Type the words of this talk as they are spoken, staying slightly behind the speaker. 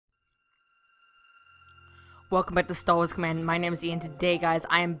Welcome back to Star Wars Command. My name is Ian. Today, guys,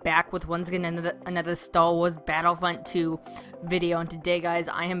 I am back with once again another Star Wars Battlefront 2 video. And today, guys,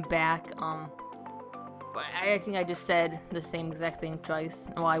 I am back. I think I just said the same exact thing twice.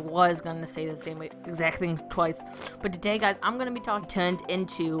 Well, I was gonna say the same exact thing twice, but today, guys, I'm gonna be turned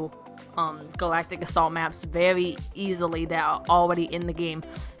into galactic assault maps very easily that are already in the game.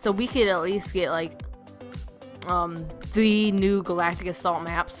 So we could at least get like 3 new galactic assault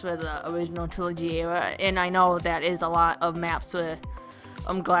maps for the original trilogy era, and I know that is a lot of maps for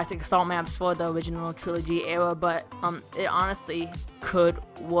galactic assault maps for the original trilogy era, but it honestly could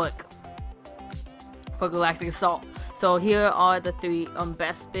work for galactic assault. So here are the 3: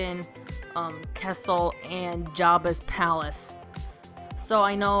 Bespin, Kessel, and Jabba's Palace. So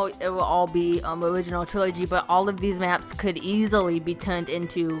I know it will all be original trilogy, but all of these maps could easily be turned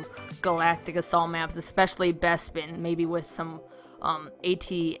into galactic assault maps, especially Bespin, maybe with some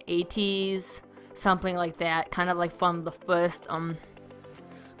ATs, something like that, kind of like from the first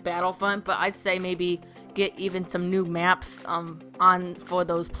Battlefront. But I'd say maybe get even some new maps on for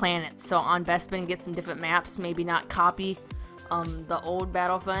those planets. So on Bespin, get some different maps, maybe not copy the old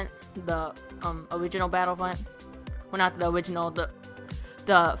Battlefront, the original Battlefront. Well, not the original,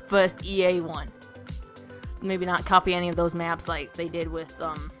 the first EA one. Maybe not copy any of those maps like they did with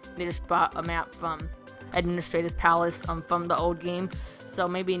they just brought a map from Administrator's Palace from the old game. So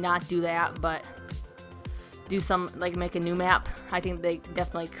maybe not do that, but do some, like, make a new map. I think they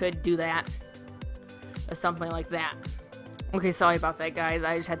definitely could do that or something like that. Okay, sorry about that, guys.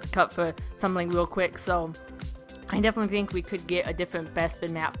 I just had to cut for something real quick. So I definitely think we could get a different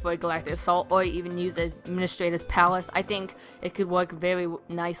Bespin map for Galactic Assault, or even use as Administrator's Palace. I think it could work very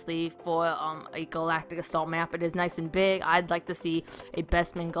nicely for a Galactic Assault map. It is nice and big. I'd like to see a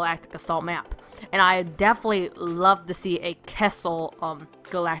Bespin Galactic Assault map, and I definitely love to see a Kessel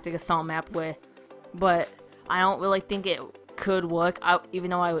Galactic Assault map but I don't really think it could work. Even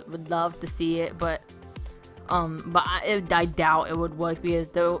though I would love to see it, but I doubt it would work because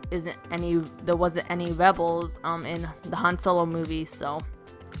there wasn't any rebels in the Han Solo movie, so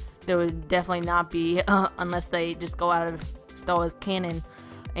there would definitely not be unless they just go out of Star Wars canon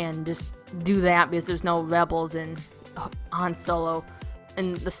and just do that, because there's no rebels in Han Solo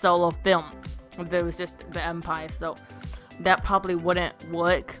in the Solo film. There was just the Empire, so that probably wouldn't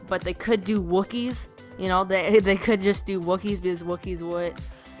work. But they could do Wookiees. You know, they could just do Wookiees, because Wookiees would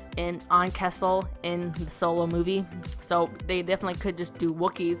on Kessel in the Solo movie. So they definitely could just do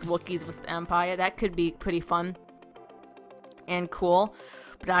Wookiees with the Empire. That could be pretty fun and cool,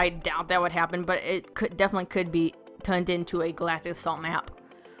 but I doubt that would happen. But it definitely could be turned into a Galactic Assault map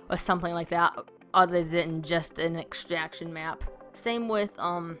or something like that, other than just an extraction map. Same with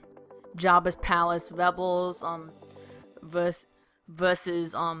Jabba's Palace, Rebels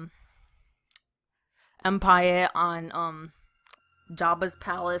versus Empire on Jabba's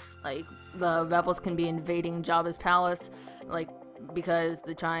Palace. Like, the rebels can be invading Jabba's Palace, like, because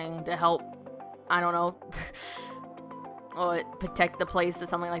they're trying to help, I don't know, or protect the place or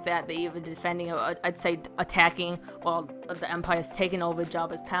something like that. They either defending, or I'd say attacking, while the Empire's taken over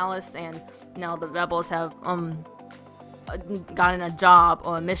Jabba's Palace, and now the rebels have gotten a job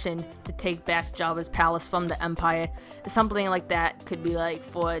or a mission to take back Jabba's Palace from the Empire. Something like that could be like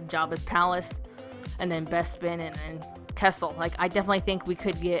for Jabba's Palace, and then Bespin, and then Kessel. Like, I definitely think we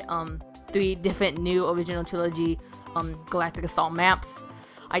could get 3 different new original trilogy Galactic Assault maps.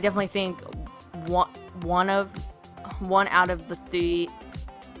 I definitely think one out of the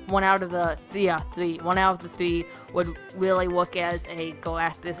three would really work as a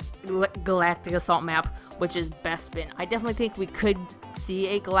Galactic Assault map, which is Bespin. I definitely think we could see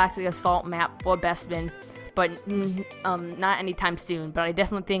a Galactic Assault map for Bespin, but not anytime soon. But I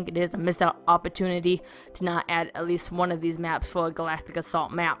definitely think it is a missed out opportunity to not add at least one of these maps for a Galactic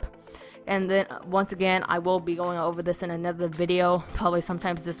Assault map. And then once again, I will be going over this in another video, probably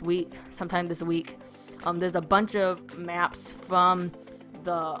sometime this week. There's a bunch of maps from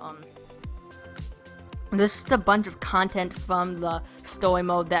the there's just a bunch of content from the story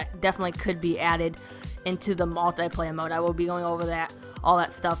mode that definitely could be added into the multiplayer mode. I will be going over all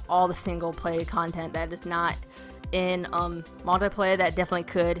that stuff, all the single player content that is not in multiplayer, that definitely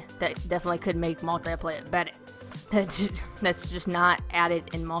could make multiplayer better. That's just not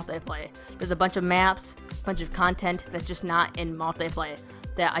added in multiplayer. There's a bunch of maps, a bunch of content that's just not in multiplayer,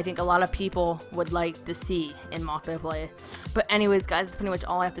 that I think a lot of people would like to see in multiplayer. But anyways, guys, that's pretty much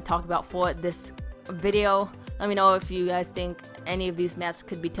all I have to talk about for this video. Let me know if you guys think any of these maps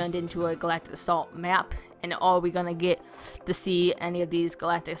could be turned into a Galactic Assault map, and are we gonna get to see any of these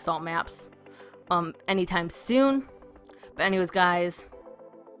Galactic Assault maps anytime soon. But anyways, guys,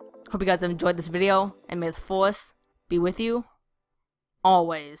 Hope you guys have enjoyed this video, and may the Force be with you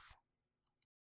always.